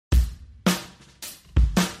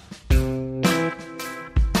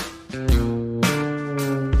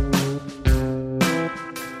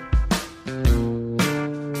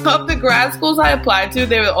grad schools I applied to,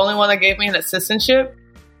 they were the only one that gave me an assistantship.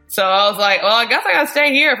 So I was like, well, I guess I gotta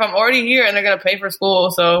stay here if I'm already here and they're gonna pay for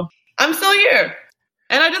school. So I'm still here.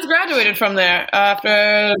 And I just graduated from there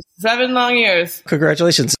after 7 long years.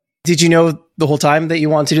 Congratulations. Did you know the whole time that you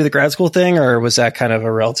wanted to do the grad school thing, or was that kind of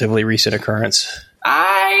a relatively recent occurrence?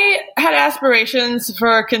 I had aspirations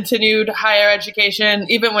for continued higher education,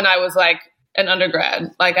 even when I was like an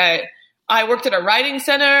undergrad. Like I worked at a writing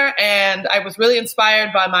center, and I was really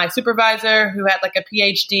inspired by my supervisor who had like a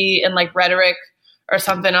PhD in like rhetoric or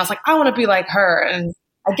something. I was like, I want to be like her. And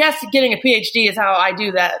I guess getting a PhD is how I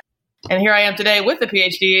do that. And here I am today with a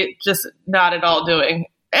PhD, just not at all doing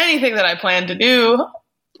anything that I planned to do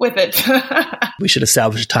with it. We should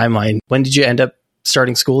establish a timeline. When did you end up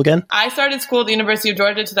starting school again? I started school at the University of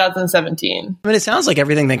Georgia in 2017. I mean, it sounds like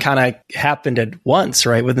everything that kind of happened at once,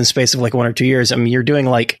 right? Within the space of like 1 or 2 years. I mean, you're doing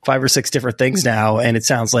like 5 or 6 different things now. And it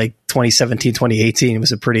sounds like 2017, 2018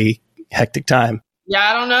 was a pretty hectic time. Yeah,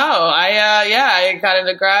 I don't know. I got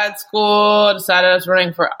into grad school, decided I was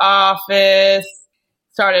running for office,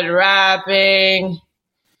 started rapping.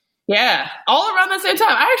 Yeah, all around the same time.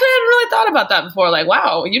 I actually hadn't really thought about that before. Like,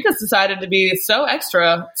 wow, you just decided to be so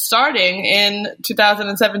extra starting in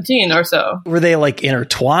 2017 or so. Were they like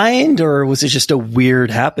intertwined, or was it just a weird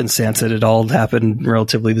happenstance that it all happened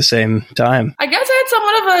relatively the same time? I guess I had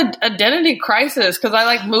somewhat of an identity crisis because I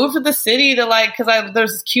like moved to the city to like, because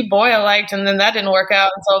there's this cute boy I liked, and then that didn't work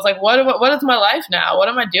out. And so I was like, what is my life now? What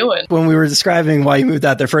am I doing? When we were describing why you moved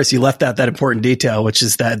out there first, you left out that important detail, which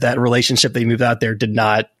is that relationship that you moved out there did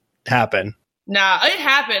not happen. Nah, it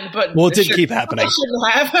happened, but well, it didn't keep happening. It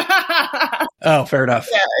shouldn't have. Oh, fair enough.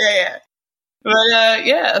 Yeah.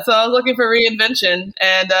 But so I was looking for reinvention,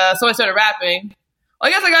 and so I started rapping. Well,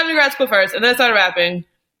 I guess I got into grad school first, and then I started rapping,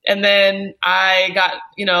 and then I got,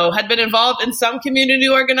 had been involved in some community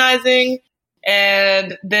organizing,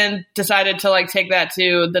 and then decided to like take that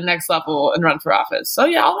to the next level and run for office. So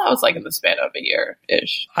yeah, all that was like in the span of a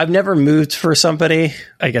year-ish. I've never moved for somebody.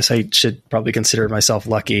 I guess I should probably consider myself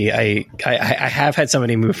lucky. I have had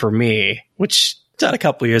somebody move for me, which had a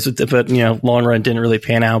couple of years, but long run didn't really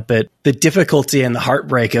pan out. But the difficulty and the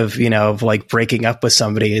heartbreak of like breaking up with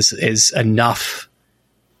somebody is enough,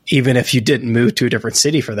 even if you didn't move to a different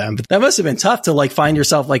city for them. But that must have been tough to like find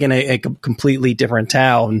yourself like in a completely different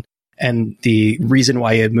town. And the reason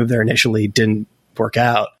why you had moved there initially didn't work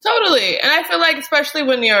out. Totally. And I feel like, especially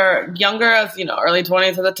when you're younger, as early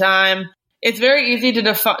 20s at the time, it's very easy to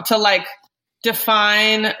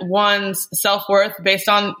define one's self-worth based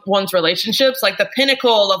on one's relationships. Like the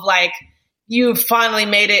pinnacle of like, you finally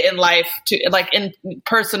made it in life to like in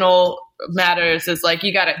personal matters is like,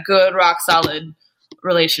 you got a good, rock solid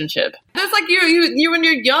relationship. It's like you when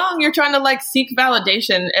you're young, you're trying to like seek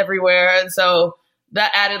validation everywhere. And so that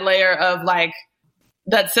added layer of like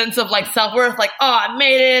that sense of like self-worth, like, oh, I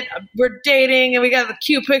made it, we're dating and we got the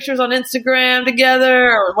cute pictures on Instagram together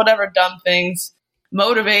or whatever dumb things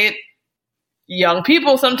motivate young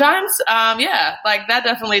people sometimes. Like that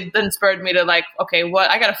definitely then spurred me to like, okay,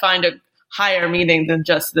 I got to find a higher meaning than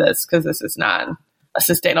just this, because this is not a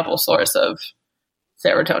sustainable source of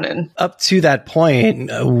serotonin. Up to that point,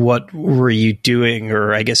 what were you doing,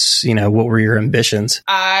 or I guess, what were your ambitions?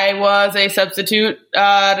 I was a substitute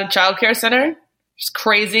at a childcare center. It's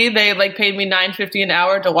crazy. They like paid me $9.50 an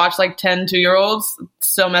hour to watch like 10 2-year-olds.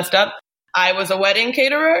 So messed up. I was a wedding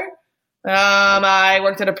caterer. I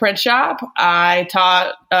worked at a print shop. I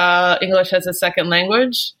taught English as a second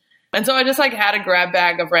language. And so I just like had a grab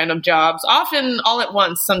bag of random jobs, often all at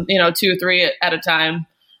once, some 2 or 3 at a time.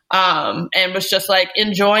 And was just like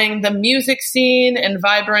enjoying the music scene and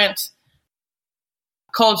vibrant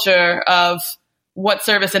culture of what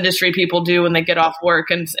service industry people do when they get off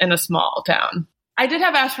work in a small town. I did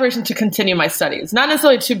have aspirations to continue my studies, not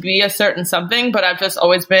necessarily to be a certain something, but I've just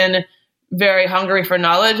always been very hungry for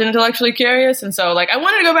knowledge and intellectually curious. And so like, I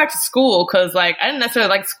wanted to go back to school because like, I didn't necessarily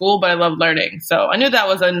like school, but I loved learning. So I knew that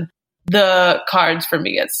was in the cards for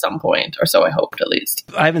me at some point, or so I hoped at least.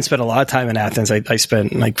 I haven't spent a lot of time in Athens. I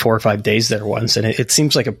spent like 4 or 5 days there once, and it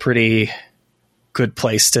seems like a pretty good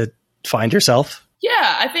place to find yourself.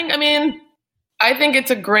 Yeah, I think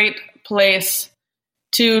it's a great place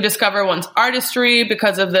to discover one's artistry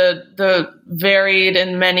because of the varied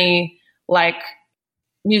and many like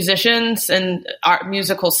musicians and art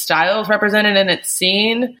musical styles represented in its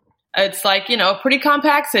scene. It's like, a pretty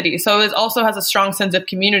compact city. So it also has a strong sense of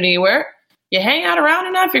community where you hang out around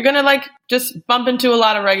enough, you're going to like just bump into a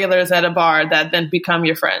lot of regulars at a bar that then become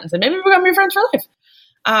your friends and maybe become your friends for life.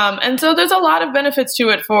 And so there's a lot of benefits to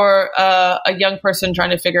it for a young person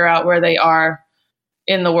trying to figure out where they are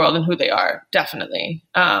in the world and who they are, definitely.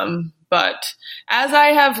 But as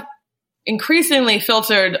I have increasingly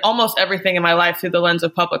filtered almost everything in my life through the lens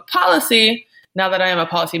of public policy, now that I am a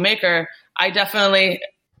policymaker, I definitely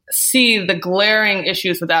see the glaring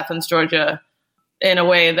issues with Athens, Georgia in a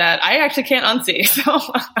way that I actually can't unsee. So,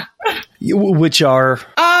 which are?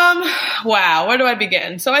 Wow, where do I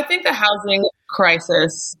begin? So I think the housing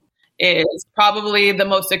crisis is probably the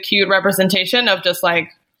most acute representation of just like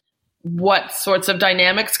what sorts of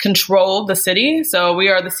dynamics control the city. So we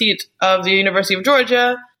are the seat of the University of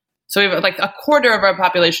Georgia. So we have like a quarter of our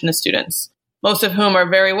population is students, most of whom are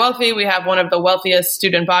very wealthy. We have one of the wealthiest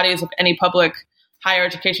student bodies of any public higher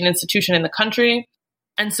education institution in the country.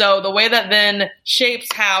 And so the way that then shapes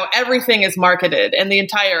how everything is marketed and the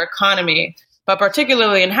entire economy, but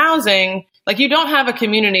particularly in housing, like you don't have a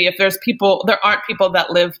community if there aren't people that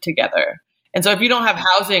live together. And so if you don't have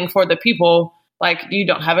housing for the people, like you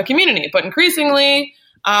don't have a community. But increasingly,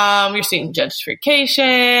 you're seeing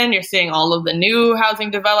gentrification, you're seeing all of the new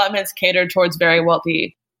housing developments catered towards very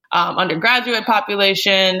wealthy undergraduate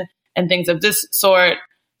population and things of this sort.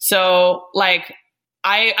 So like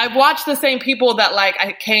I've watched the same people that like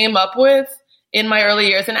I came up with in my early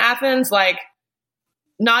years in Athens, like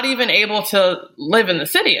not even able to live in the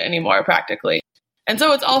city anymore practically. And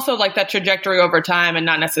so it's also like that trajectory over time and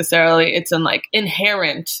not necessarily it's in like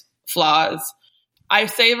inherent flaws. I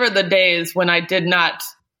savor the days when I did not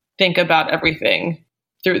think about everything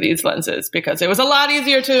through these lenses because it was a lot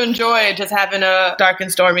easier to enjoy just having a dark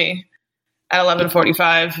and stormy at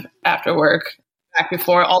 11:45 after work, back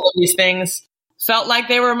before all of these things felt like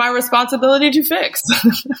they were my responsibility to fix.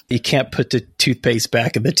 You can't put the toothpaste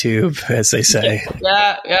back in the tube, as they say.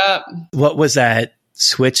 Yeah. What was that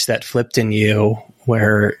switch that flipped in you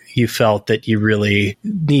where you felt that you really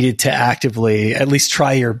needed to actively at least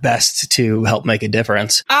try your best to help make a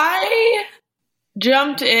difference? I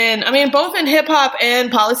jumped in, both in hip hop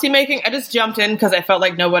and policymaking. I just jumped in because I felt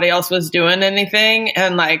like nobody else was doing anything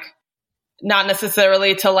and like not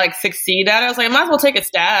necessarily to like succeed at it. I was like, I might as well take a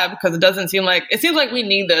stab because it seems like we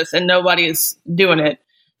need this and nobody's doing it.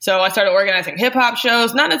 So I started organizing hip hop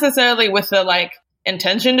shows, not necessarily with the like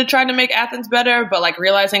intention to try to make Athens better, but like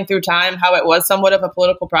realizing through time how it was somewhat of a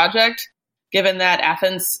political project, given that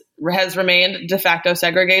Athens has remained de facto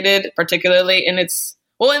segregated, particularly in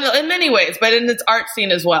many ways, but in its art scene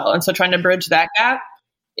as well. And so trying to bridge that gap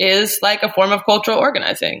is like a form of cultural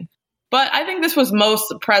organizing. But I think this was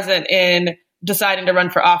most present in deciding to run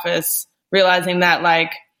for office, realizing that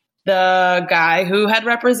like the guy who had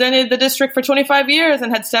represented the district for 25 years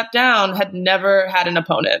and had stepped down had never had an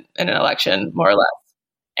opponent in an election, more or less.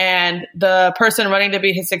 And the person running to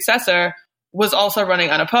be his successor was also running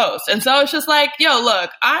unopposed. And so it's just like, yo,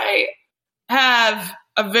 look, I have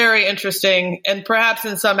a very interesting and perhaps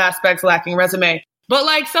in some aspects lacking resume, but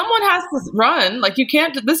like someone has to run. Like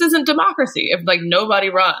this isn't democracy if like nobody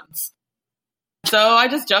runs. So I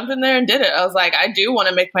just jumped in there and did it. I was like, I do want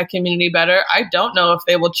to make my community better. I don't know if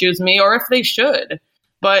they will choose me or if they should,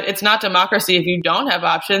 but it's not democracy if you don't have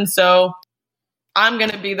options. So I'm going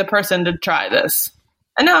to be the person to try this.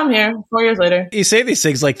 And now I'm here 4 years later. You say these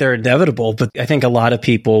things like they're inevitable, but I think a lot of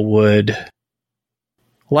people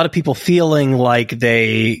feeling like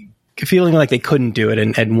they couldn't do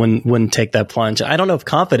it and wouldn't take that plunge. I don't know if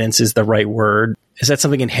confidence is the right word. Is that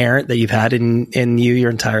something inherent that you've had in you your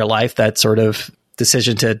entire life, that sort of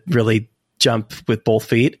decision to really jump with both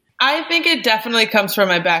feet? I think it definitely comes from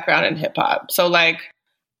my background in hip hop. So like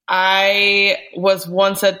I was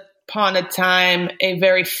once upon a time a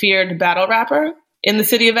very feared battle rapper in the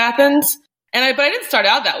city of Athens. But I didn't start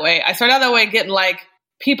out that way. I started out that way getting like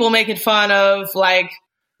people making fun of like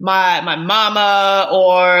my mama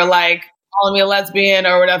or like calling me a lesbian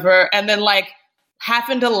or whatever. And then like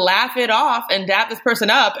having to laugh it off and dap this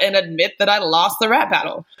person up and admit that I lost the rap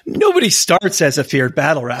battle. Nobody starts as a feared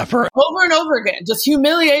battle rapper. Over and over again, just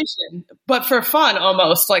humiliation, but for fun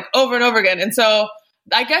almost, like over and over again. And so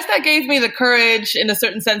I guess that gave me the courage in a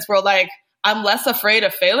certain sense where like I'm less afraid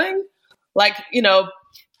of failing. Like, you know,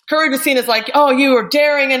 courage is seen as like, oh, you are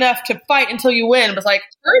daring enough to fight until you win. But like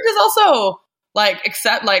courage is also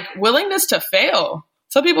like willingness to fail.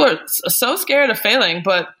 Some people are so scared of failing,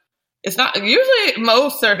 but it's not usually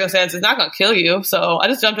most circumstances, it's not going to kill you. So I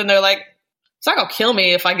just jumped in there like, it's not going to kill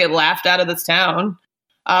me if I get laughed out of this town.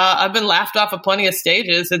 I've been laughed off of plenty of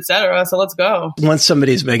stages, etc. So let's go. Once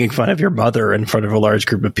somebody's making fun of your mother in front of a large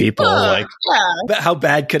group of people, how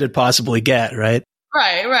bad could it possibly get, right?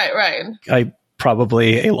 Right.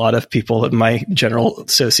 Probably a lot of people in my general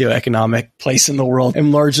socioeconomic place in the world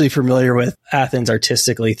am largely familiar with Athens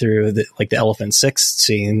artistically through the Elephant Six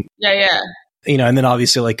scene. Yeah. You know, and then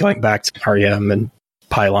obviously like going back to REM and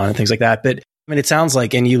Pylon and things like that. But I mean, it sounds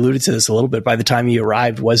like, and you alluded to this a little bit, by the time you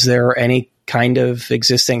arrived, was there any kind of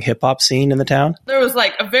existing hip hop scene in the town? There was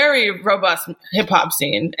like a very robust hip hop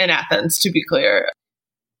scene in Athens, to be clear.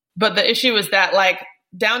 But the issue is that like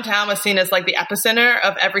downtown was seen as like the epicenter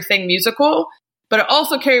of everything musical, but it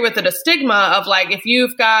also carried with it a stigma of like, if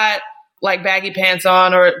you've got like baggy pants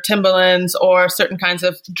on or Timberlands or certain kinds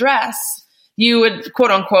of dress, you would,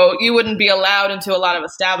 quote unquote, you wouldn't be allowed into a lot of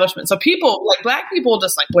establishments. So people, like Black people,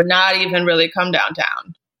 just like would not even really come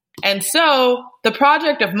downtown. And so the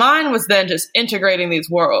project of mine was then just integrating these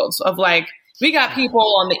worlds of like, we got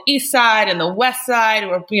people on the east side and the west side who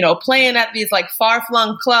are, you know, playing at these like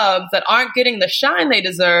far-flung clubs that aren't getting the shine they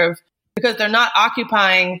deserve because they're not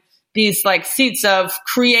occupying these like seats of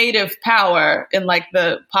creative power in like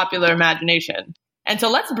the popular imagination. And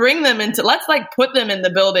so let's like put them in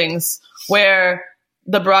the buildings where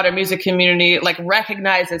the broader music community like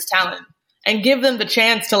recognizes talent and give them the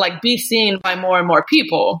chance to like be seen by more and more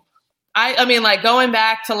people. I mean, like going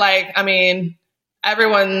back to like, I mean,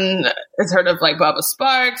 everyone has heard of like Bubba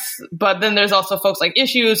Sparks, but then there's also folks like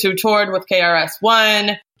Issues who toured with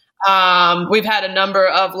KRS-One. We've had a number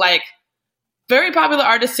of like very popular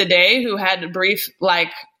artists today who had brief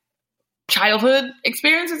like childhood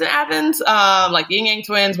experiences in Athens, like Ying Yang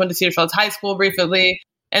Twins went to Cedar Falls High School briefly.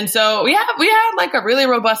 And so we had like a really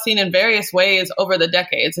robust scene in various ways over the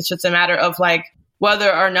decades. It's just a matter of like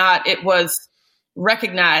whether or not it was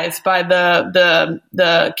recognized by the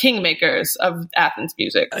kingmakers of Athens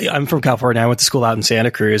music. I'm from California. I went to school out in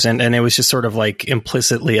Santa Cruz, and it was just sort of like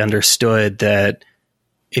implicitly understood that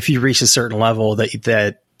if you reach a certain level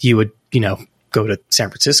that you would, you know, go to San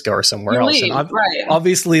Francisco or somewhere else. And right.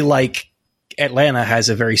 Obviously, like Atlanta has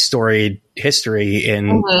a very storied history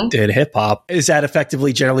in hip hop. Is that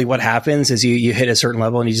effectively generally what happens? Is you hit a certain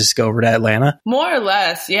level and you just go over to Atlanta? More or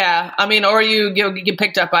less, yeah. I mean, or you get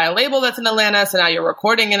picked up by a label that's in Atlanta, so now you're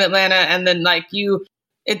recording in Atlanta, and then like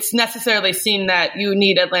it's necessarily seen that you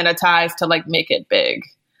need Atlanta ties to like make it big.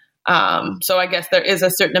 So I guess there is a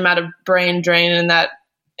certain amount of brain drain in that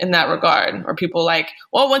regard, or people like,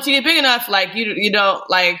 well, once you get big enough, like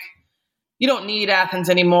you don't need Athens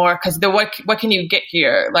anymore because what can you get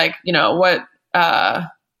here? Like, you know,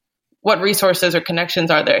 what resources or connections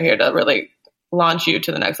are there here to really launch you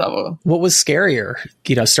to the next level? What was scarier,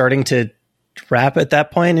 you know, starting to rap at that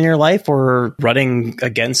point in your life or running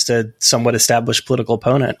against a somewhat established political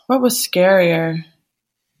opponent? What was scarier?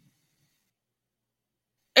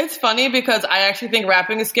 It's funny because I actually think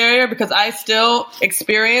rapping is scarier because I still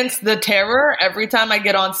experience the terror every time I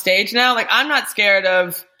get on stage now. Like, I'm not scared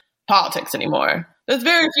of politics anymore. There's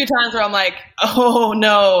very few times where I'm like, oh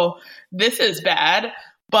no, this is bad.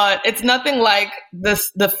 But it's nothing like this,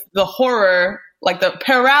 the horror, like the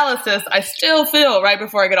paralysis I still feel right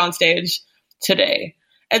before I get on stage today.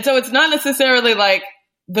 And so it's not necessarily like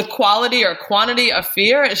the quality or quantity of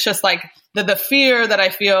fear. It's just like the fear that I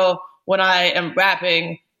feel when I am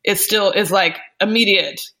rapping is like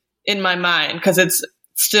immediate in my mind because it's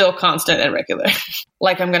still constant and regular.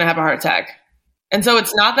 Like I'm going to have a heart attack. And so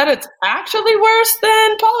it's not that it's actually worse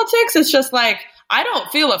than politics. It's just like, I don't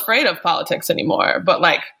feel afraid of politics anymore, but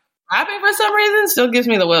like rapping for some reason still gives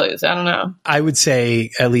me the willies. I don't know. I would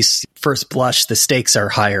say at least first blush, the stakes are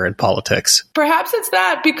higher in politics. Perhaps it's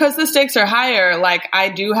that because the stakes are higher. Like I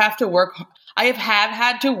do have to work. I have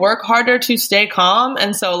had to work harder to stay calm.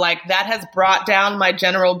 And so like that has brought down my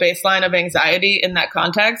general baseline of anxiety in that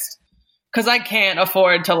context because I can't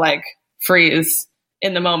afford to like freeze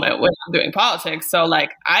in the moment when I'm doing politics. So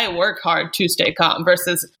like I work hard to stay calm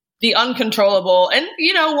versus the uncontrollable and,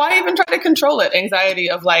 you know, why even try to control it? Anxiety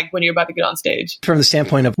of like when you're about to get on stage. From the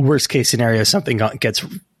standpoint of worst case scenario, something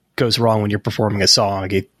goes wrong when you're performing a song,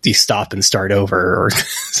 you stop and start over or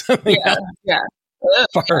something. Yeah.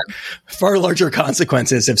 Far larger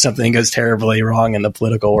consequences if something goes terribly wrong in the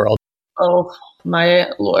political world. Oh,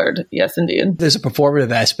 my Lord. Yes, indeed. There's a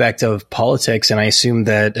performative aspect of politics, and I assume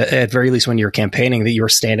that at very least when you're campaigning that you were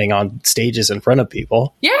standing on stages in front of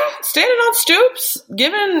people. Yeah, standing on stoops,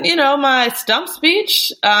 giving, you know, my stump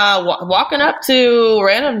speech, walking up to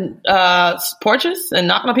random porches and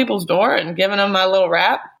knocking on people's door and giving them my little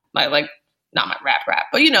rap. Not my rap,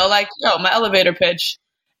 but, you know, like, my elevator pitch.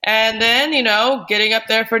 And then, you know, getting up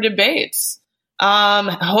there for debates,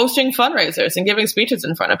 hosting fundraisers and giving speeches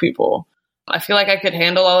in front of people. I feel like I could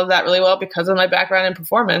handle all of that really well because of my background in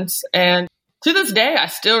performance. And to this day, I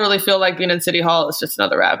still really feel like being in City Hall is just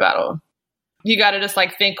another rap battle. You got to just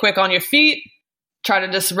like think quick on your feet, try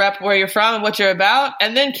to just rep where you're from and what you're about,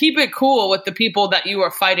 and then keep it cool with the people that you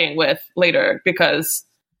are fighting with later because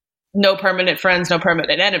no permanent friends, no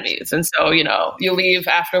permanent enemies. And so, you know, you leave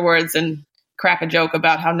afterwards and crack a joke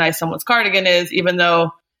about how nice someone's cardigan is, even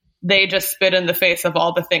though they just spit in the face of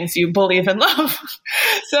all the things you believe and love.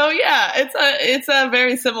 So yeah, it's a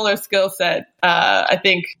very similar skill set, I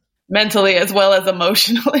think, mentally as well as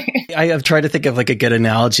emotionally. I have tried to think of like a good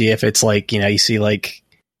analogy. If it's like, you see like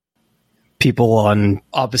people on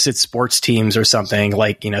opposite sports teams or something,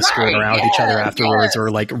 like, screwing around with each other afterwards, or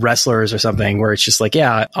like wrestlers or something, where it's just like,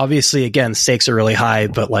 yeah, obviously, again, stakes are really high,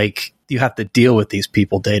 but like you have to deal with these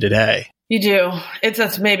people day to day. You do.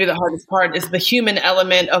 That's maybe the hardest part, is the human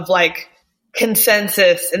element of like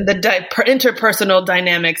consensus and the interpersonal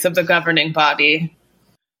dynamics of the governing body.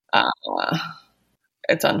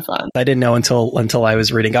 It's unfun. I didn't know until I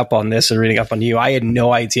was reading up on this and reading up on you. I had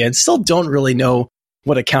no idea, and still don't really know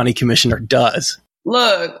what a county commissioner does.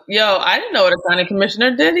 Look, I didn't know what a county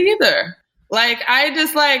commissioner did either. Like, I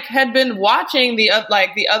just like had been watching the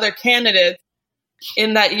other candidates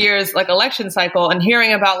in that year's like election cycle and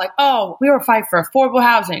hearing about like, oh, we were fighting for affordable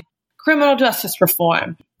housing, criminal justice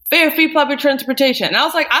reform, fair fee public transportation. And I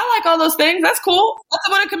was like, I like all those things. That's cool. That's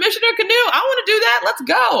what a commissioner can do. I want to do that. Let's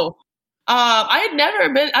go.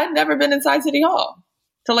 I'd never been inside City Hall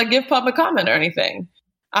to like give public comment or anything.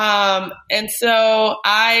 And so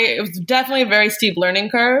it was definitely a very steep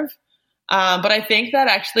learning curve. But I think that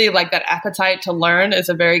actually like that appetite to learn is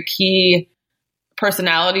a very key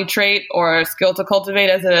personality trait or skill to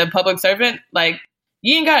cultivate as a public servant. Like,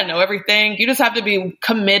 you ain't got to know everything. You just have to be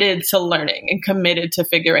committed to learning and committed to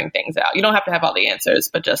figuring things out. You don't have to have all the answers,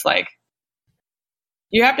 but just like,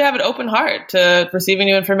 you have to have an open heart to receiving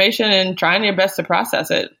new information and trying your best to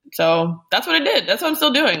process it. So that's what I did. That's what I'm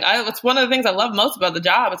still doing. It's one of the things I love most about the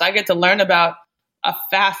job is I get to learn about a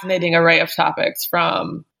fascinating array of topics,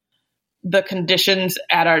 from the conditions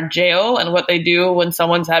at our jail and what they do when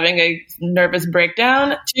someone's having a nervous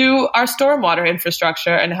breakdown, to our stormwater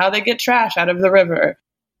infrastructure and how they get trash out of the river.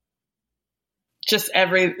 Just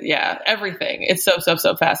everything. It's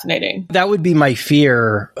so fascinating. That would be my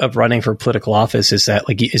fear of running for political office, is that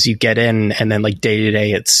like as you get in and then like day to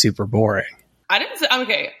day, it's super boring. I didn't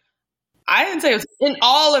say it was, in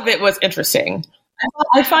all of it was interesting.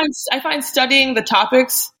 I find studying the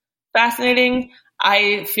topics fascinating.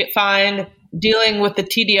 I find dealing with the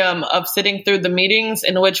tedium of sitting through the meetings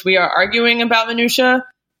in which we are arguing about minutia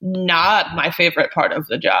not my favorite part of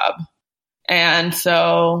the job. And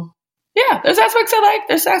so, yeah, there's aspects I like.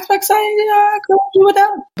 There's aspects I could do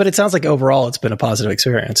without. But it sounds like overall it's been a positive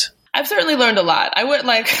experience. I've certainly learned a lot.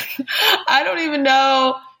 I don't even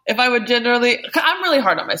know if I would generally, I'm really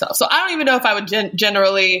hard on myself. So I don't even know if I would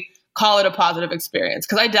generally call it a positive experience,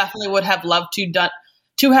 because I definitely would have loved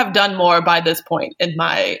to have done more by this point in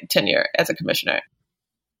my tenure as a commissioner.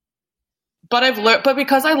 But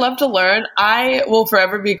because I love to learn, I will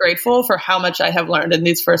forever be grateful for how much I have learned in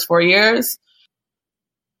these first 4 years,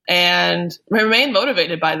 and remain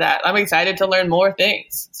motivated by that. I'm excited to learn more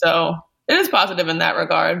things. So it is positive in that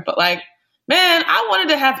regard. But like, man, I wanted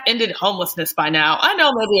to have ended homelessness by now. I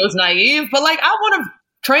know maybe it was naive, but like, I want to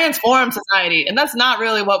transform society, and that's not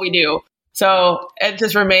really what we do. So it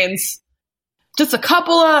just remains just a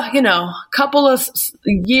couple of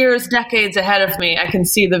years, decades ahead of me. I can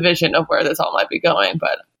see the vision of where this all might be going,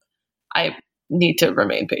 but I need to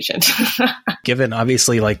remain patient. Given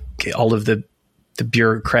obviously like all of the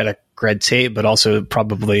bureaucratic red tape, but also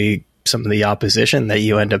probably some of the opposition that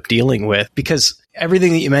you end up dealing with, because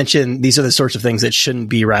everything that you mentioned, these are the sorts of things that shouldn't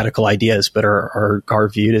be radical ideas, but are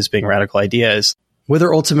viewed as being radical ideas.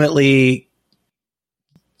 Whether ultimately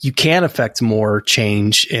you can affect more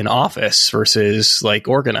change in office versus like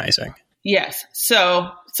organizing. Yes. So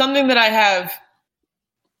something that I have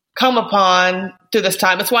come upon through this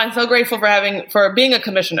time, that's why I'm so grateful for being a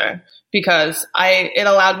commissioner, because it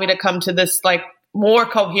allowed me to come to this like more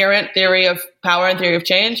coherent theory of power and theory of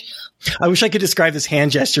change. I wish I could describe this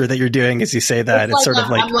hand gesture that you're doing as you say that. It's sort of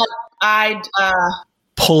like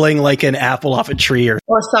pulling like an apple off a tree or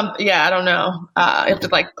something. Yeah, I don't know. I have to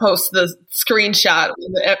like post the screenshot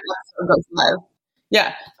when the episode goes live.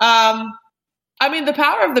 Yeah. I mean, the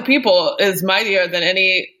power of the people is mightier than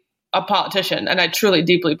a politician. And I truly,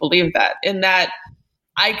 deeply believe that, in that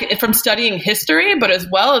from studying history, but as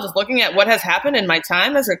well as looking at what has happened in my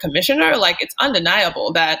time as a commissioner, like it's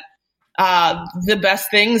undeniable that the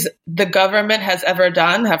best things the government has ever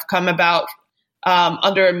done have come about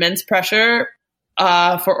under immense pressure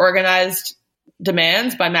for organized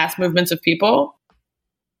demands by mass movements of people.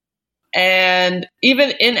 And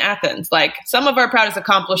even in Athens, like some of our proudest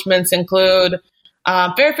accomplishments include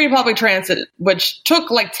fair free public transit, which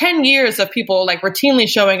took like 10 years of people like routinely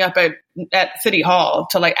showing up at City Hall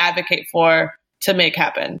to like advocate for, to make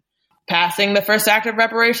happen. Passing the first act of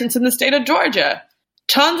reparations in the state of Georgia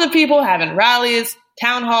tons of people having rallies,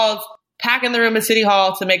 town halls, packing the room at City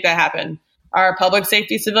Hall to make that happen. Our Public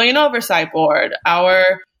Safety Civilian Oversight Board,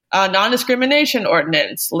 our non-discrimination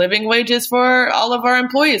ordinance, living wages for all of our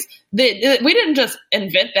employees. We didn't just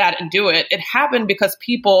invent that and do it. It happened because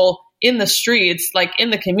people in the streets, like in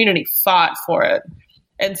the community, fought for it.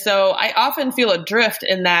 And so I often feel adrift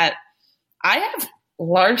in that I have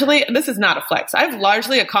largely, this is not a flex, I've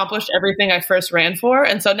largely accomplished everything I first ran for.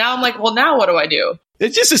 And so now I'm like, well, now what do I do?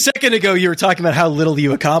 Just a second ago, you were talking about how little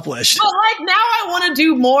you accomplished. But like now I want to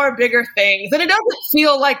do more bigger things. And it doesn't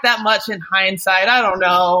feel like that much in hindsight. I don't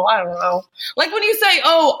know. Like when you say,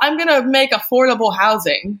 oh, I'm going to make affordable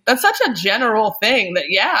housing, that's such a general thing that,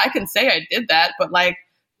 yeah, I can say I did that. But like,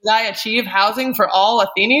 did I achieve housing for all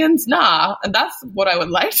Athenians? Nah. And that's what I would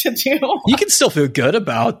like to do. You can still feel good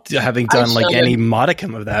about having done like any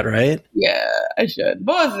modicum of that, right? Yeah, I should.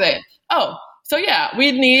 What was it? Oh, so yeah,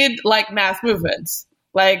 we need like mass movements.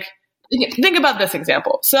 Like, think about this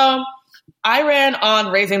example. So I ran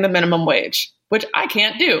on raising the minimum wage, which I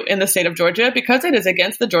can't do in the state of Georgia because it is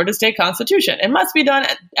against the Georgia state constitution. It must be done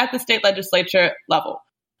at the state legislature level.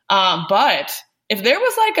 But if there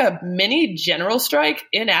was like a mini general strike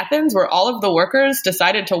in Athens where all of the workers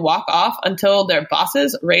decided to walk off until their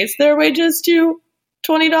bosses raised their wages to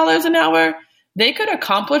 $20 an hour, they could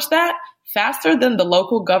accomplish that faster than the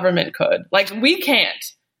local government could. Like, we can't.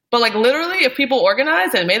 But like literally, if people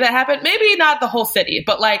organized and made that happen, maybe not the whole city,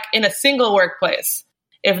 but like in a single workplace,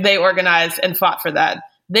 if they organized and fought for that,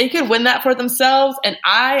 they could win that for themselves. And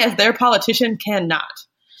I, as their politician, cannot.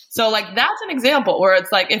 So like that's an example where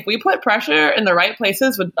it's like if we put pressure in the right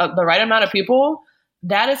places with the right amount of people,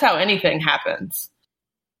 that is how anything happens.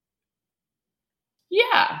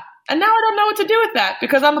 Yeah. And now I don't know what to do with that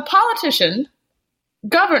because I'm a politician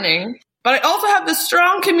governing. But I also have this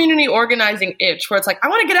strong community organizing itch where it's like, I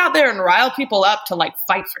want to get out there and rile people up to like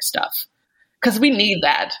fight for stuff because we need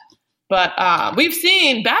that. But we've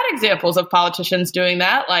seen bad examples of politicians doing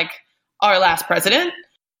that, like our last president,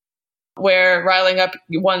 where riling up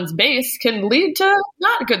one's base can lead to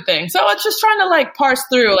not a good thing. So it's just trying to like parse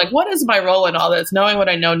through, like, what is my role in all this, knowing what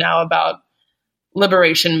I know now about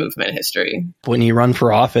liberation movement history. When you run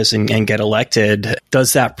for office and get elected,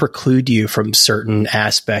 does that preclude you from certain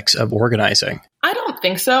aspects of organizing? I don't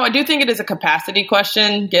think so. I do think it is a capacity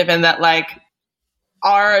question, given that like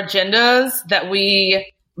our agendas that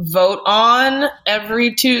we vote on every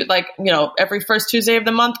first Tuesday of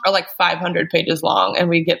the month are like 500 pages long, and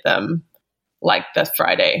we get them like the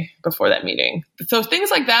Friday before that meeting. So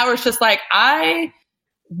things like that where it's just like, I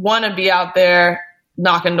want to be out there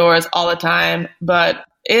knocking doors all the time, but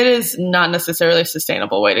it is not necessarily a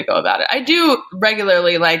sustainable way to go about it. I do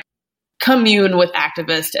regularly like commune with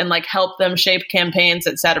activists and like help them shape campaigns,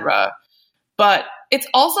 etc. But it's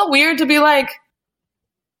also weird to be like,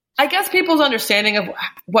 I guess people's understanding of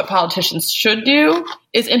what politicians should do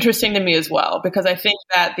is interesting to me as well, because I think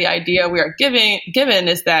that the idea we are given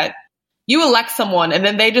is that you elect someone and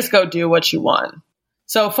then they just go do what you want.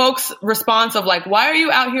 So folks' response of like, why are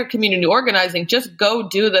you out here community organizing? Just go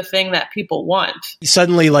do the thing that people want.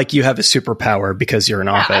 Suddenly, like you have a superpower because you're in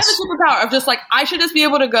office. I have a superpower of just like, I should just be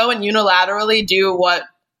able to go and unilaterally do what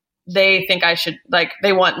they think I should, like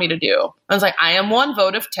they want me to do. I was like, I am one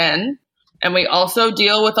vote of 10. And we also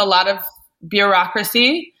deal with a lot of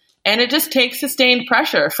bureaucracy. And it just takes sustained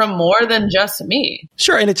pressure from more than just me.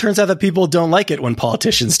 Sure. And it turns out that people don't like it when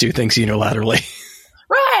politicians do things unilaterally.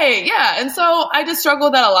 Right. Yeah. And so I just struggle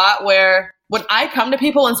with that a lot where when I come to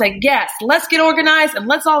people and say, yes, let's get organized and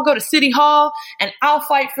let's all go to City Hall and I'll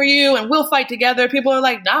fight for you and we'll fight together. People are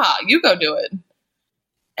like, nah, you go do it.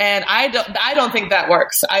 And I don't think that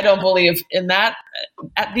works. I don't believe in that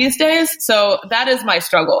at these days. So that is my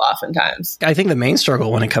struggle oftentimes. I think the main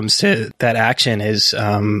struggle when it comes to that action is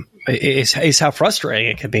how frustrating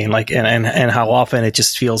it can be, and how often it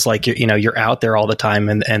just feels like you're out there all the time,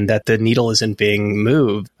 and that the needle isn't being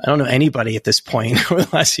moved. I don't know anybody at this point over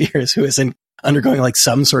the last years who isn't undergoing like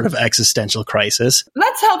some sort of existential crisis.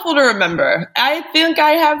 That's helpful to remember. I think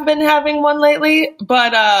I have been having one lately,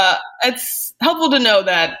 but it's helpful to know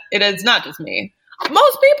that it is not just me.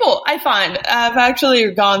 Most people, I find, have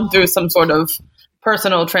actually gone through some sort of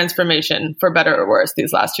personal transformation, for better or worse,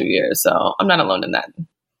 these last 2 years. So I'm not alone in that.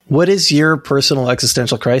 What is your personal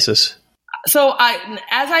existential crisis? So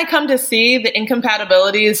as I come to see the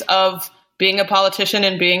incompatibilities of being a politician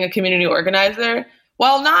and being a community organizer,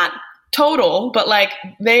 while not total, but like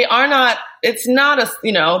they are not, it's not a,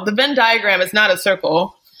 the Venn diagram is not a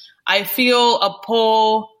circle. I feel a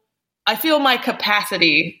pull. I feel my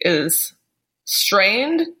capacity is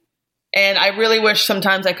strained, and I really wish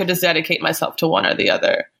sometimes I could just dedicate myself to one or the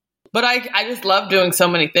other. But I just love doing so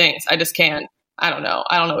many things. I just can't. I don't know.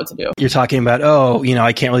 I don't know what to do. You're talking about,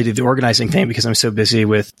 I can't really do the organizing thing because I'm so busy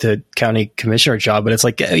with the county commissioner job. But it's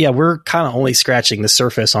like, yeah, we're kind of only scratching the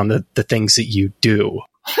surface on the things that you do.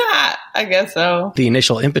 I guess so. The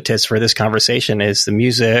initial impetus for this conversation is the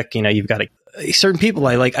music. You've got certain people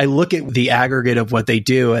I look at the aggregate of what they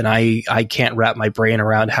do, and I can't wrap my brain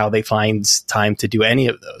around how they find time to do any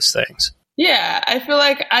of those things. Yeah, I feel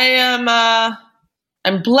like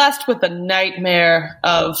I'm blessed with a nightmare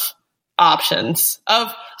of options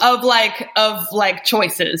of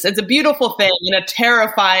choices. It's a beautiful thing and a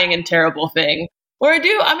terrifying and terrible thing. I'm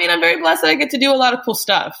very blessed that I get to do a lot of cool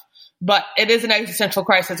stuff, but it is an existential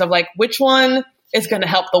crisis of like, which one is going to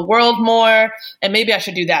help the world more? And maybe I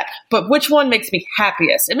should do that, but which one makes me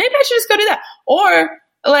happiest? And maybe I should just go do that. Or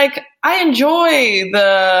like, I enjoy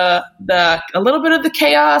a little bit of the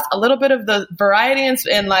chaos, a little bit of the variety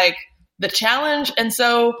and like the challenge. And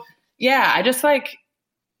so, yeah, I just like,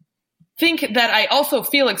 think that I also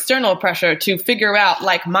feel external pressure to figure out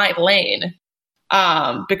like my lane,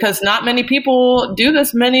 because not many people do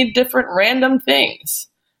this many different random things.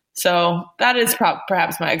 So that is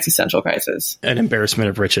perhaps my existential crisis. An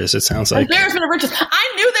embarrassment of riches, it sounds like. Embarrassment of riches.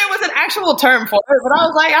 I knew there was an actual term for it, but I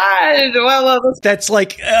was like, that's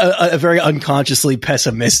like a very unconsciously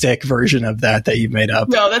pessimistic version of that you made up.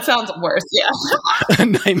 No, that sounds worse. Yeah. A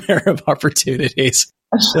nightmare of opportunities.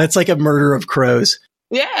 That's like a murder of crows.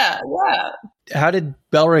 Yeah. How did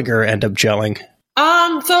Bellringer end up gelling?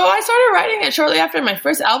 So I started writing it shortly after my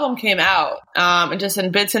first album came out, and just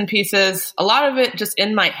in bits and pieces, a lot of it just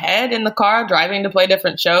in my head in the car, driving to play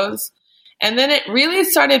different shows. And then it really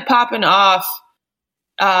started popping off,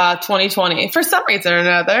 2020 for some reason or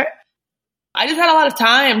another. I just had a lot of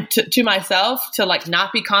time to myself to like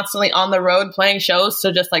not be constantly on the road playing shows,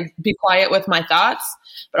 to just like be quiet with my thoughts.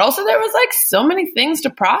 But also there was like so many things to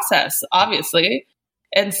process, obviously.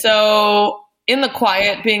 And so in the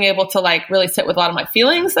quiet, being able to like really sit with a lot of my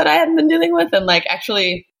feelings that I hadn't been dealing with, and like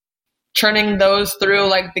actually churning those through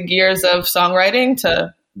like the gears of songwriting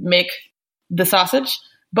to make the sausage.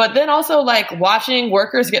 But then also like watching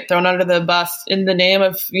workers get thrown under the bus in the name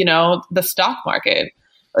of, the stock market.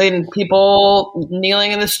 I mean, people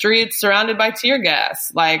kneeling in the streets surrounded by tear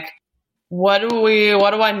gas. Like, what do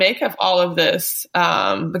I make of all of this?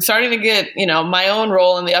 But starting to get, my own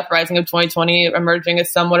role in the uprising of 2020, emerging as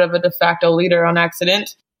somewhat of a de facto leader on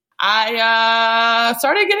accident. I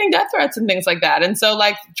started getting death threats and things like that. And so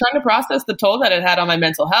like trying to process the toll that it had on my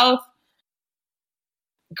mental health,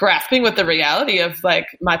 grasping with the reality of like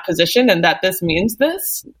my position and that this means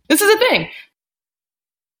this. This is a thing.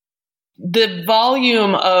 The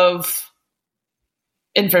volume of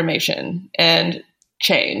information and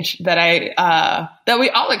change that that we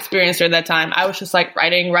all experienced during that time. I was just like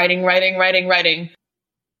writing.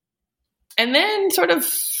 And then sort of,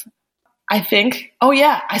 I think, oh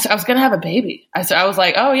yeah, I was going to have a baby. I was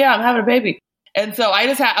like, oh yeah, I'm having a baby. And so I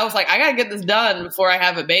was like, I got to get this done before I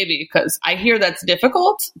have a baby, because I hear that's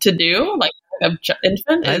difficult to do. Like an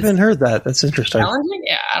infant. I haven't heard that. That's interesting. Challenging?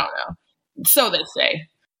 Yeah, I don't know. So they say.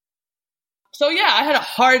 So yeah, I had a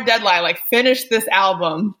hard deadline, like finish this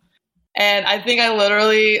album. And I think I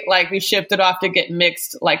literally, like, we shipped it off to get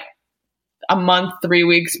mixed like a month, 3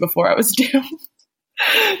 weeks before I was due.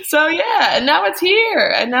 So yeah, and now it's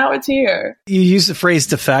here. You used the phrase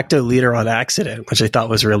de facto leader on accident, which I thought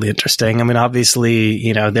was really interesting. I mean,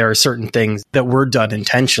 obviously, there are certain things that were done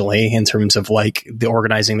intentionally in terms of like the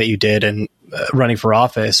organizing that you did and running for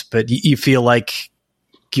office, but you feel like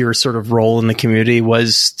your sort of role in the community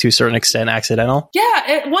was to a certain extent accidental?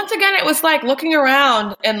 Yeah. Once again, it was like looking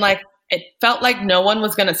around and like, it felt like no one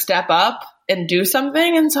was going to step up and do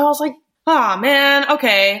something. And so I was like, oh man,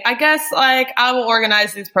 okay, I guess like I will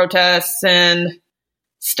organize these protests and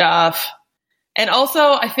stuff. And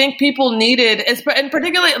also I think people needed, and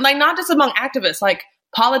particularly like not just among activists, like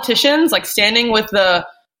politicians, like standing with the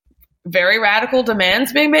very radical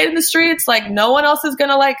demands being made in the streets. Like no one else is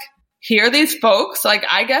going to like hear these folks. Like,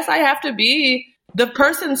 I guess I have to be the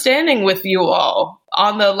person standing with you all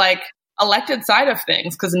on the like elected side of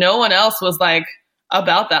things, because no one else was like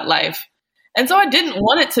about that life. And so I didn't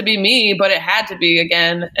want it to be me, but it had to be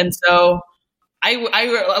again. And so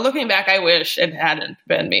I looking back, I wish it hadn't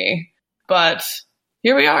been me, but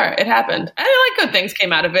here we are. It happened. And like good things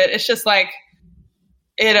came out of it. It's just like,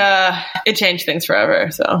 it changed things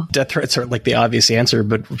forever. So death threats are like the obvious answer,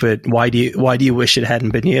 but why do you wish it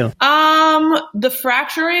hadn't been you? The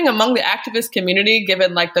fracturing among the activist community,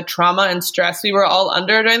 given like the trauma and stress we were all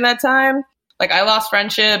under during that time. Like I lost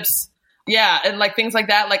friendships. Yeah. And like things like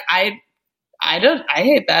that. Like I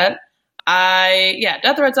hate that.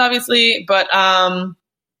 Death threats obviously, but,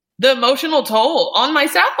 the emotional toll on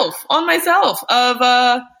myself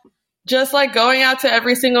of just like going out to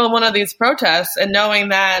every single one of these protests and knowing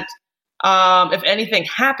that if anything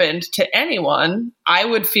happened to anyone, I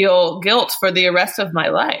would feel guilt for the rest of my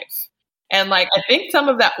life. And like, I think some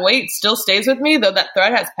of that weight still stays with me, though that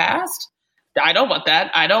threat has passed. I don't want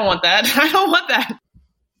that. I don't want that. I don't want that.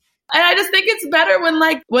 And I just think it's better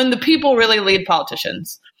when the people really lead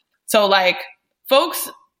politicians. So like folks,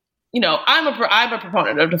 you know, I'm a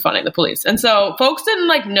proponent of defunding the police. And so folks didn't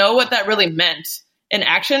like know what that really meant in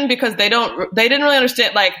action because they didn't really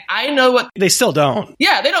understand. Like, I know what they still don't.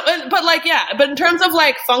 Yeah, they don't. But like, yeah, but in terms of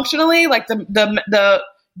like functionally, like the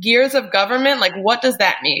gears of government, like what does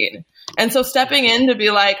that mean? And so stepping in to be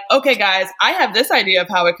like, okay, guys, I have this idea of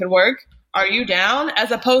how it could work. Are you down?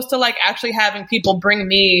 As opposed to like actually having people bring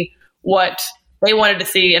me what they wanted to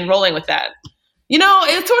see and rolling with that. You know,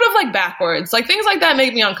 it's sort of like backwards. Like things like that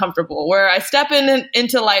make me uncomfortable, where I step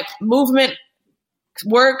into like movement,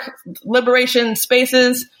 work, liberation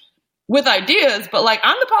spaces with ideas, but like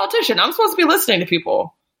I'm the politician. I'm supposed to be listening to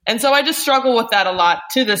people. And so I just struggle with that a lot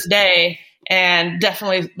to this day, and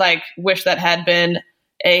definitely like wish that had been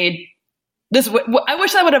I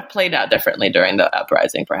wish that would have played out differently during the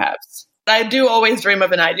uprising, perhaps. I do always dream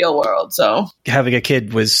of an ideal world. So having a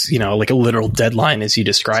kid was, you know, like a literal deadline as you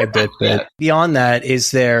described it. But beyond that,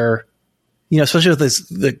 is there, you know, especially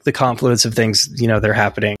with the confluence of things, you know, that are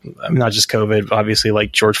happening, I mean, not just COVID, obviously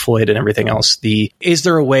like George Floyd and everything else. Is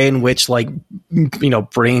there a way in which like, you know,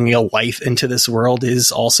 bringing a life into this world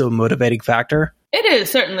is also a motivating factor? It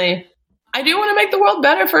is, certainly. I do want to make the world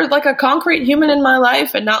better for like a concrete human in my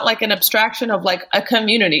life and not like an abstraction of like a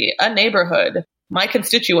community, a neighborhood, my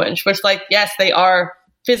constituents, which like, yes, they are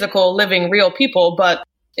physical, living, real people, but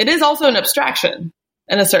it is also an abstraction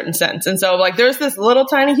in a certain sense. And so like, there's this little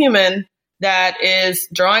tiny human that is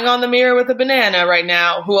drawing on the mirror with a banana right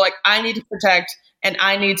now who like, I need to protect and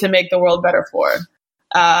I need to make the world better for,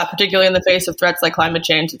 particularly in the face of threats like climate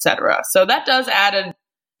change, et cetera. So that does add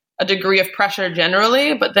a degree of pressure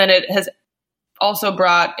generally, but then it has also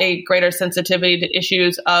brought a greater sensitivity to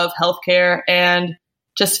issues of healthcare and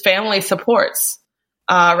just family supports,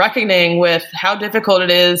 reckoning with how difficult it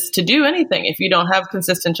is to do anything if you don't have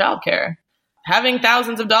consistent childcare, having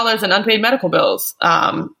thousands of dollars in unpaid medical bills,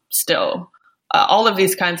 still, all of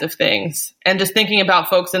these kinds of things. And just thinking about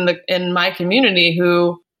folks in my community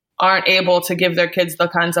who aren't able to give their kids the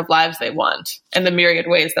kinds of lives they want and the myriad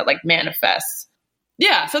ways that like manifests.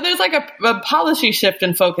 Yeah. So there's like a policy shift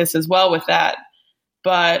in focus as well with that.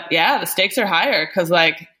 But yeah, the stakes are higher because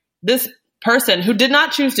like this person who did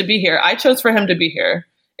not choose to be here, I chose for him to be here,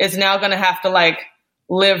 is now going to have to like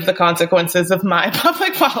live the consequences of my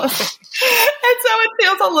public policy. And so it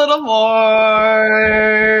feels a little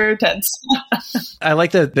more tense. I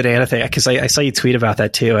like the banana thing because I saw you tweet about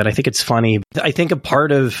that too. And I think it's funny. I think a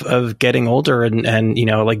part of getting older and, you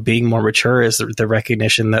know, like being more mature is the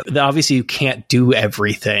recognition that obviously you can't do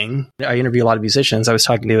everything. I interview a lot of musicians. I was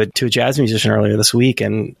talking to a jazz musician earlier this week,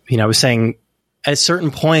 and, you know, I was saying at a certain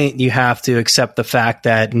point, you have to accept the fact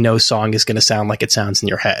that no song is going to sound like it sounds in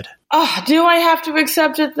your head. Oh, do I have to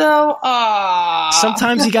accept it though?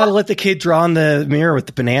 Sometimes you got to let the kid draw on the mirror with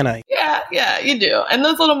the banana. Yeah, you do. And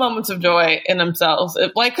those little moments of joy in themselves,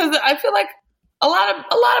 because I feel like a lot of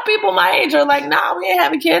people my age are like, nah, we ain't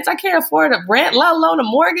having kids. I can't afford a rent, let alone a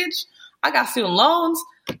mortgage. I got student loans,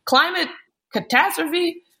 climate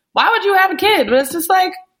catastrophe. Why would you have a kid? But it's just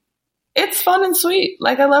like, it's fun and sweet.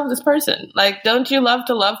 Like, I love this person. Like, don't you love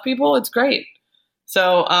to love people? It's great.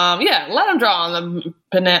 So, yeah, let them draw on the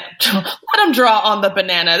banana. Let them draw on the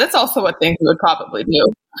banana. That's also what things would probably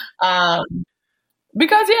do.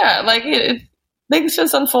 Because, yeah, like, things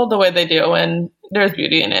just unfold the way they do, and there's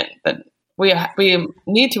beauty in it that we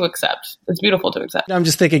need to accept. It's beautiful to accept. I'm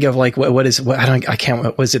just thinking of like what was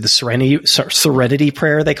it the serenity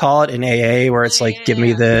prayer they call it in AA, where it's like, give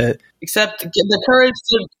me the courage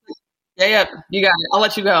to. Yeah, you got it. I'll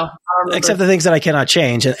let you go. Except the things that I cannot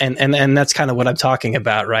change, and that's kind of what I'm talking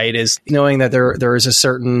about, right? Is knowing that there's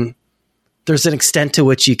an extent to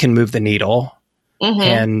which you can move the needle,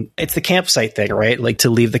 and it's the campsite thing, right? Like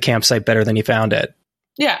to leave the campsite better than you found it.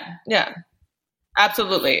 Yeah,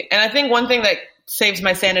 absolutely. And I think one thing that saves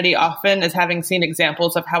my sanity often is having seen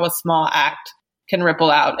examples of how a small act can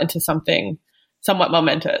ripple out into something somewhat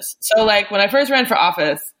momentous. So, like when I first ran for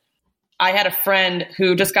office, I had a friend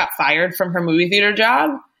who just got fired from her movie theater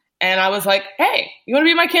job. And I was like, hey, you want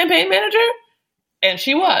to be my campaign manager? And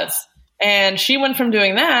she was. And she went from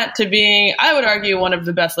doing that to being, I would argue, one of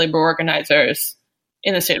the best labor organizers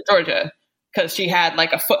in the state of Georgia, because she had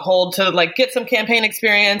like a foothold to like get some campaign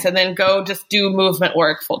experience and then go just do movement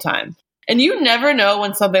work full time. And you never know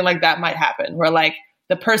when something like that might happen, where like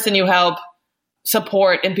the person you help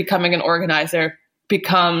support in becoming an organizer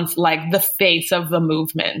becomes like the face of the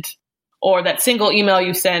movement, or that single email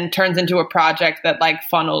you send turns into a project that like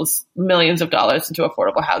funnels millions of dollars into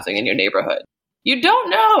affordable housing in your neighborhood. You don't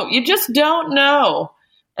know. You just don't know.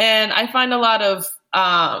 And I find a lot of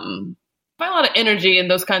energy in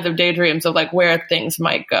those kinds of daydreams of like where things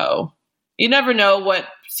might go. You never know what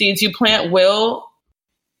seeds you plant will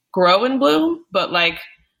grow and bloom, but like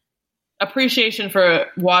appreciation for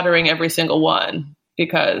watering every single one,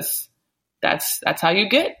 because that's how you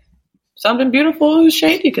get something beautiful whose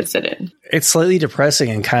shade you can sit in. It's slightly depressing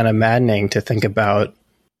and kind of maddening to think about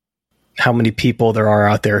how many people there are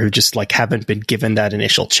out there who just like haven't been given that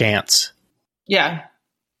initial chance. Yeah.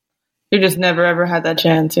 You just never ever had that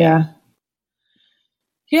chance. Yeah.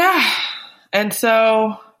 Yeah. And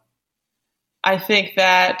so I think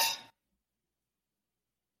that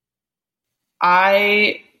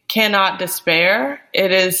I cannot despair.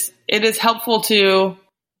 It is helpful to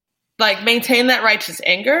like maintain that righteous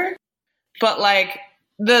anger, but like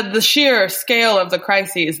the sheer scale of the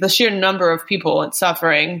crises, the sheer number of people and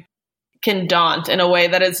suffering can daunt in a way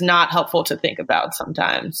that is not helpful to think about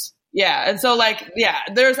sometimes. Yeah. And so like, yeah,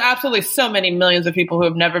 there's absolutely so many millions of people who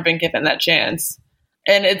have never been given that chance.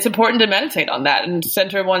 And it's important to meditate on that and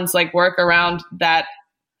center one's like work around that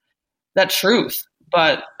truth.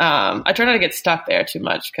 But I try not to get stuck there too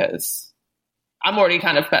much because I'm already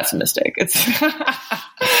kind of pessimistic. It's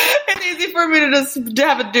it's easy for me to just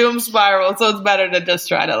have a doom spiral. So it's better to just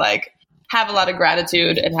try to like have a lot of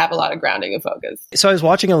gratitude and have a lot of grounding and focus. So I was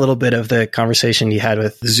watching a little bit of the conversation you had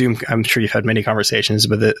with Zoom. I'm sure you've had many conversations,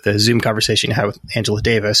 but the Zoom conversation you had with Angela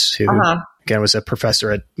Davis, who again was a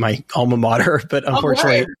professor at my alma mater, but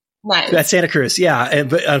unfortunately nice. At Santa Cruz. Yeah.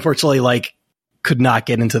 But unfortunately, like could not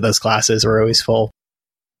get into those classes, were always full.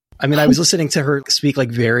 I mean, I was listening to her speak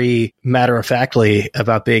like very matter of factly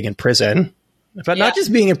about being in prison, about not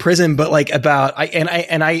just being in prison, but like about,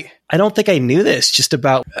 I don't think I knew this, just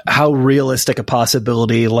about how realistic a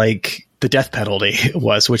possibility like the death penalty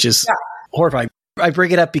was, which is horrifying. I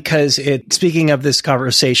bring it up because speaking of this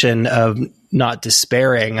conversation of not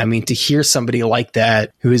despairing, I mean, to hear somebody like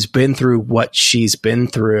that who has been through what she's been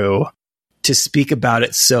through, to speak about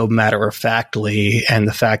it so matter of factly, and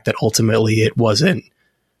the fact that ultimately it wasn't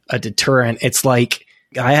a deterrent. It's like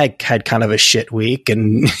I had kind of a shit week,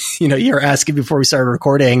 and you know, you were asking before we started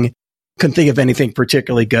recording, couldn't think of anything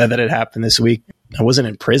particularly good that had happened this week. I wasn't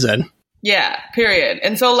in prison. Yeah, period.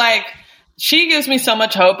 And so like she gives me so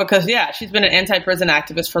much hope because she's been an anti-prison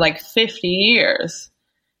activist for like 50 years.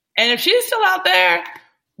 And if she's still out there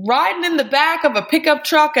riding in the back of a pickup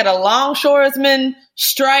truck at a longshoresman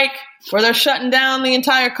strike where they're shutting down the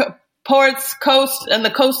entire ports coast and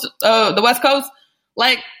the West Coast,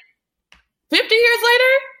 like 50 years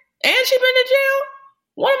later, and she's been in jail.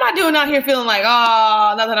 What am I doing out here feeling like,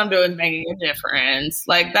 oh, nothing I'm doing is making a difference?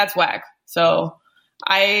 Like, that's whack. So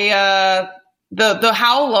the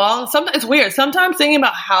how long, sometimes it's weird. Sometimes thinking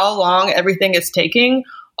about how long everything is taking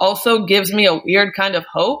also gives me a weird kind of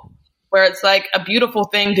hope, where it's like a beautiful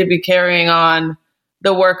thing to be carrying on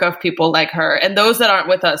the work of people like her and those that aren't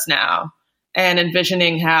with us now, and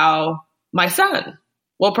envisioning how my son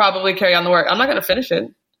will probably carry on the work. I'm not going to finish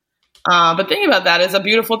it. But thinking about that is a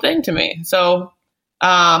beautiful thing to me. So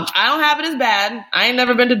I don't have it as bad. I ain't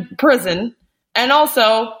never been to prison. And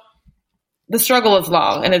also, the struggle is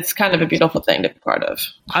long, and it's kind of a beautiful thing to be part of.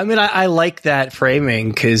 I mean, I like that framing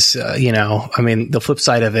because, the flip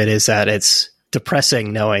side of it is that it's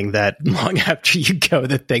depressing knowing that long after you go,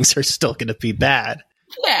 that things are still going to be bad.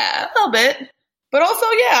 Yeah, a little bit. But also,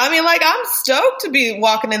 I'm stoked to be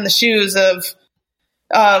walking in the shoes of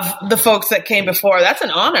the folks that came before. That's an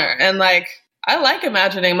honor. And I like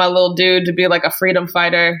imagining my little dude to be like a freedom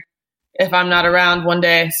fighter if I'm not around one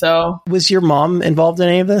day. So, was your mom involved in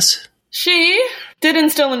any of this? She did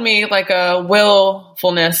instill in me like a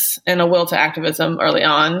willfulness and a will to activism early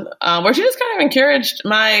on, where she just kind of encouraged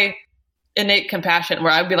my innate compassion,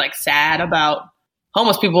 where I'd be like sad about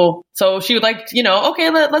homeless people. So she would okay,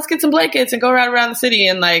 let's get some blankets and go around the city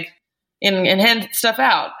and and hand stuff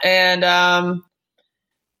out. And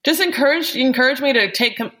just encouraged me to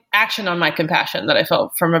take action on my compassion that I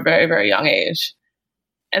felt from a very, very young age.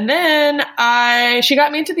 And then she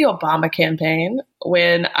got me into the Obama campaign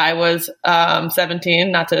when I was 17,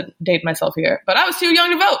 not to date myself here, but I was too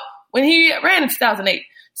young to vote when he ran in 2008.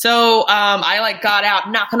 So I got out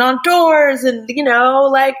knocking on doors and,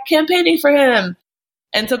 campaigning for him.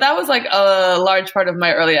 And so that was a large part of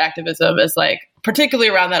my early activism, is particularly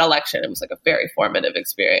around that election. It was a very formative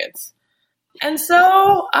experience. And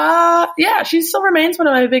so, yeah, she still remains one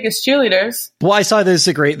of my biggest cheerleaders. Well, I saw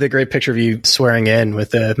the great picture of you swearing in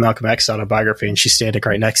with the Malcolm X autobiography, and she's standing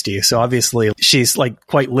right next to you. So obviously, she's like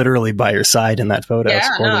quite literally by your side in that photo. Yeah,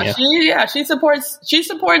 no, she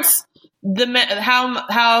supports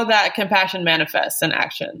how that compassion manifests in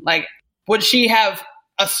action. Like, would she have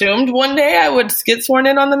assumed one day I would get sworn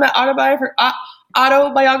in on the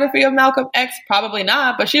autobiography of Malcolm X? Probably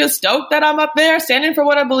not, but she was stoked that I'm up there standing for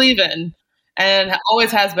what I believe in. And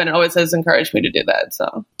always has been, and always has encouraged me to do that.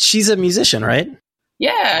 So she's a musician, right?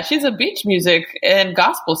 Yeah, she's a beach music and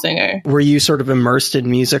gospel singer. Were you sort of immersed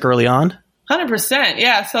in music early on? 100%.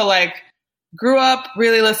 Yeah. So like, grew up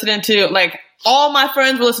really listening to like all my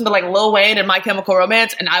friends were listening to like Lil Wayne and My Chemical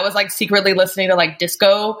Romance, and I was like secretly listening to like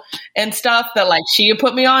disco and stuff that like she had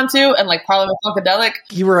put me onto, and like Parliament Funkadelic.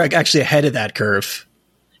 You were aactually ahead of that curve.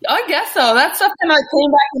 I guess so. That stuff kind of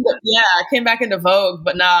came back into vogue.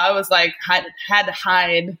 But now I was like, had to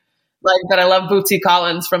hide like that I love Bootsy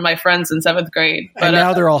Collins from my friends in 7th grade. But, and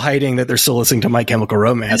now they're all hiding that they're still listening to My Chemical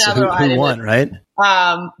Romance. So who won, right?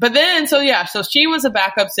 But then, so she was a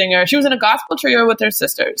backup singer. She was in a gospel trio with her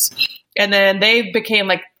sisters. And then they became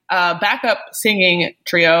like a backup singing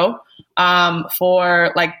trio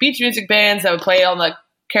for like beach music bands that would play on the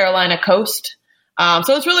Carolina coast.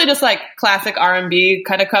 So it's really just like classic R&B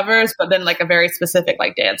kind of covers, but then like a very specific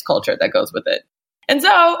like dance culture that goes with it. And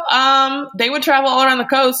so they would travel all around the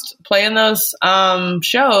coast playing those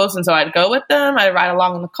shows. And so I'd go with them. I'd ride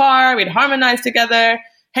along in the car. We'd harmonize together,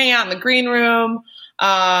 hang out in the green room.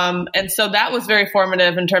 And so that was very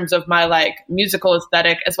formative in terms of my like musical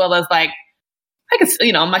aesthetic, as well as like, I guess,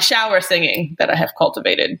 my shower singing that I have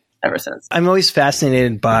cultivated ever since. I'm always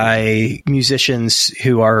fascinated by musicians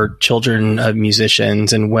who are children of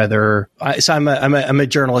musicians, and whether I'm a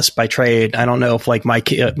journalist by trade. I don't know if like my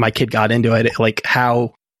kid got into it, like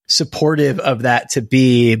how supportive of that to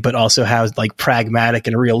be, but also how like pragmatic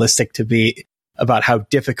and realistic to be about how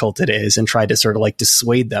difficult it is, and try to sort of like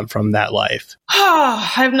dissuade them from that life.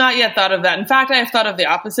 I've not yet thought of that. In fact, I have thought of the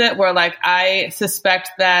opposite, where like I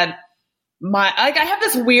suspect that I have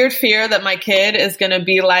this weird fear that my kid is going to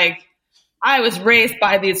be like, I was raised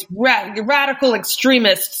by these radical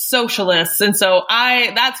extremist socialists. And so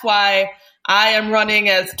that's why I am running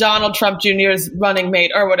as Donald Trump Jr.'s running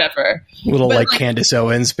mate or whatever. Like Candace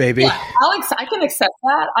Owens, baby. Yeah, I can accept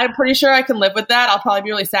that. I'm pretty sure I can live with that. I'll probably be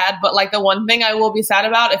really sad. But like the one thing I will be sad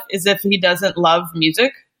about is if he doesn't love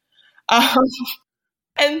music.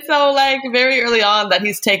 And so like very early on that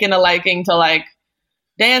he's taken a liking to like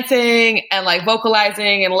dancing and like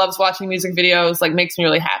vocalizing and loves watching music videos, like makes me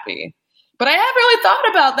really happy. But I haven't really thought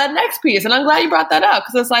about that next piece, and I'm glad you brought that up,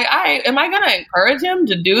 because it's like, am I going to encourage him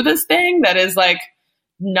to do this thing that is like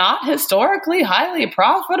not historically highly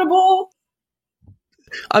profitable?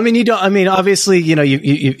 I mean, obviously,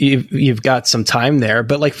 you've got some time there,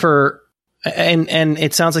 but like and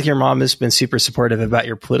it sounds like your mom has been super supportive about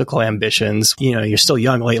your political ambitions. You're still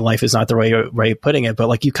young, late in life is not the right way of putting it, but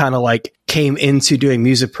like you kind of like came into doing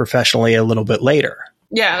music professionally a little bit later.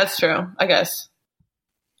 Yeah, that's true. I guess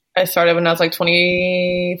I started when I was like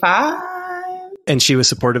 25. And she was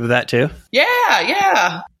supportive of that too?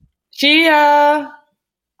 Yeah. She,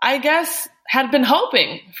 I guess, had been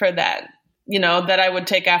hoping for that, that I would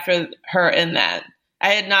take after her in that. I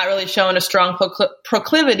had not really shown a strong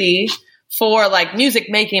proclivity for like music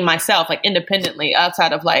making myself, like independently,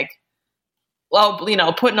 outside of like,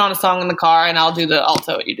 putting on a song in the car and I'll do the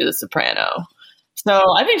alto and you do the soprano. So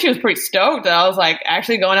I think she was pretty stoked that I was like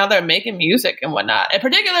actually going out there and making music and whatnot. And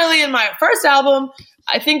particularly in my first album,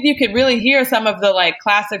 I think you could really hear some of the like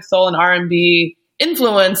classic soul and R&B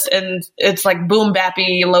influence, and it's like boom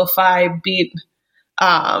bappy lo-fi beat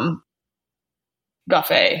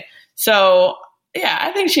buffet. So yeah,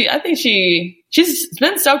 I think she's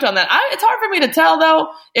been stoked on that. It's hard for me to tell though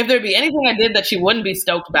if there'd be anything I did that she wouldn't be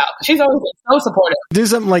stoked about. She's always been so supportive. Do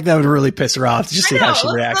something like that would really piss her off. Just see how she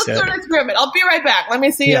reacts to it. Let's do an experiment. I'll be right back. Let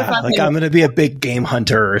me see if I'm going to be a big game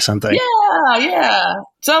hunter or something. Yeah.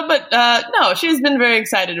 So, but no, she's been very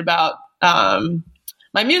excited about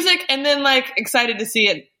my music, and then like excited to see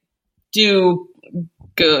it do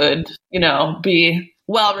good. Be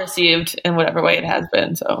well received in whatever way it has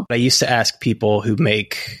been. So I used to ask people who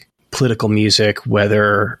make political music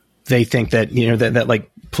whether they think that that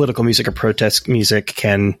like political music or protest music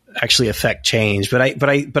can actually affect change, but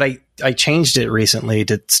I changed it recently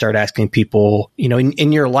to start asking people,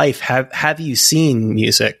 in your life, have you seen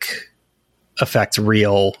music affect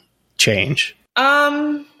real change?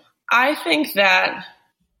 I think that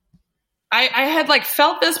I had like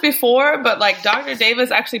felt this before, but like Dr.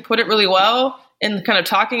 Davis actually put it really well in kind of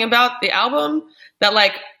talking about the album, that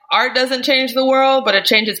like art doesn't change the world, but it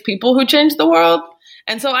changes people who change the world.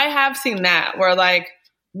 And so I have seen that where like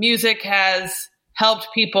music has helped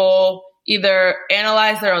people either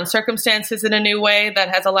analyze their own circumstances in a new way that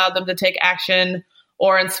has allowed them to take action,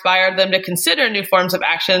 or inspired them to consider new forms of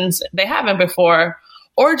actions they haven't before,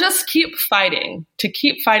 or just keep fighting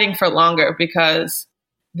for longer because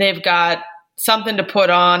they've got something to put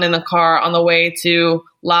on in the car on the way to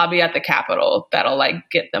lobby at the Capitol that'll like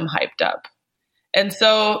get them hyped up. And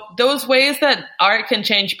so those ways that art can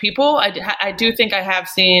change people, I do think I have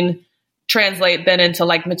seen translate then into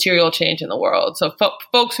like material change in the world. So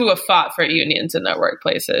folks who have fought for unions in their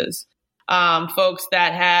workplaces, folks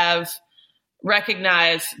that have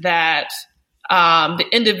recognized that the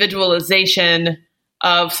individualization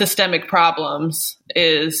of systemic problems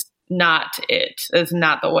is not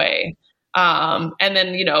the way. And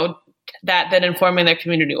then, that then informing their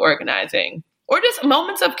community organizing, or just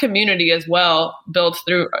moments of community as well, built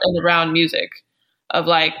through and around music of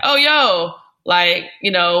like, oh, yo, like,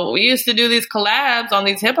 we used to do these collabs on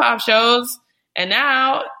these hip hop shows, and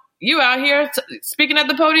now you out here speaking at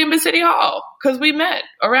the podium at City Hall because we met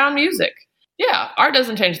around music. Yeah, art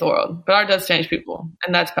doesn't change the world, but art does change people,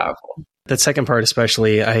 and that's powerful. That second part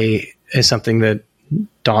especially is something that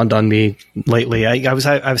dawned on me lately. I was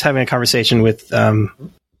having a conversation with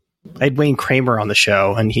I had Wayne Kramer on the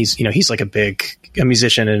show, and he's like a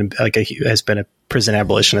musician and has been a prison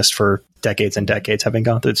abolitionist for decades and decades, having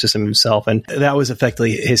gone through the system himself. And that was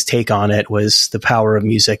effectively his take on it, was the power of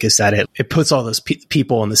music is that it puts all those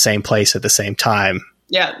people in the same place at the same time.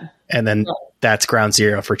 Yeah. And then that's ground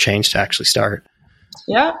zero for change to actually start.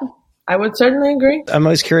 Yeah, I would certainly agree. I'm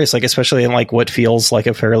always curious, like, especially in like what feels like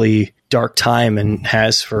a fairly dark time and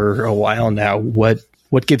has for a while now, what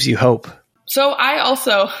gives you hope? So I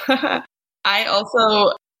also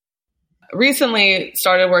recently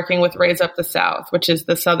started working with Raise Up the South, which is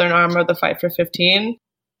the southern arm of the Fight for 15.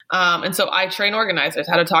 And so I train organizers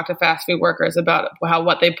how to talk to fast food workers about how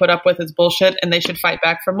what they put up with is bullshit and they should fight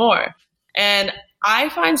back for more. And I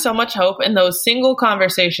find so much hope in those single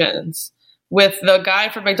conversations with the guy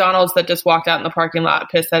from McDonald's that just walked out in the parking lot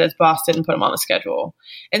pissed that his boss didn't put him on the schedule,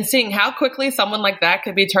 and seeing how quickly someone like that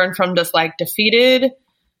could be turned from just like defeated,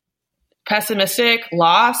 pessimistic,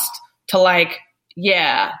 lost to like,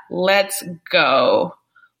 yeah, let's go.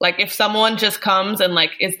 Like if someone just comes and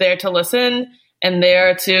like is there to listen and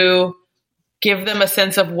there to give them a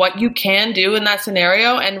sense of what you can do in that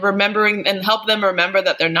scenario, and remembering and help them remember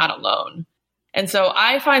that they're not alone. And so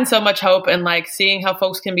I find so much hope in like seeing how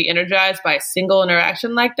folks can be energized by a single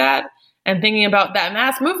interaction like that, and thinking about that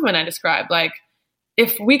mass movement I described. Like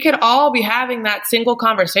if we could all be having that single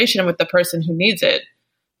conversation with the person who needs it,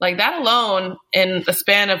 like that alone in the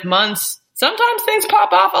span of months, sometimes things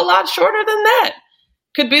pop off a lot shorter than that,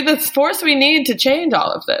 could be the force we need to change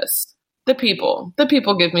all of this. The people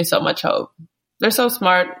give me so much hope. They're so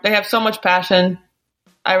smart. They have so much passion.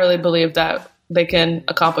 I really believe that they can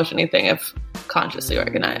accomplish anything if consciously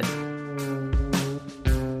organized.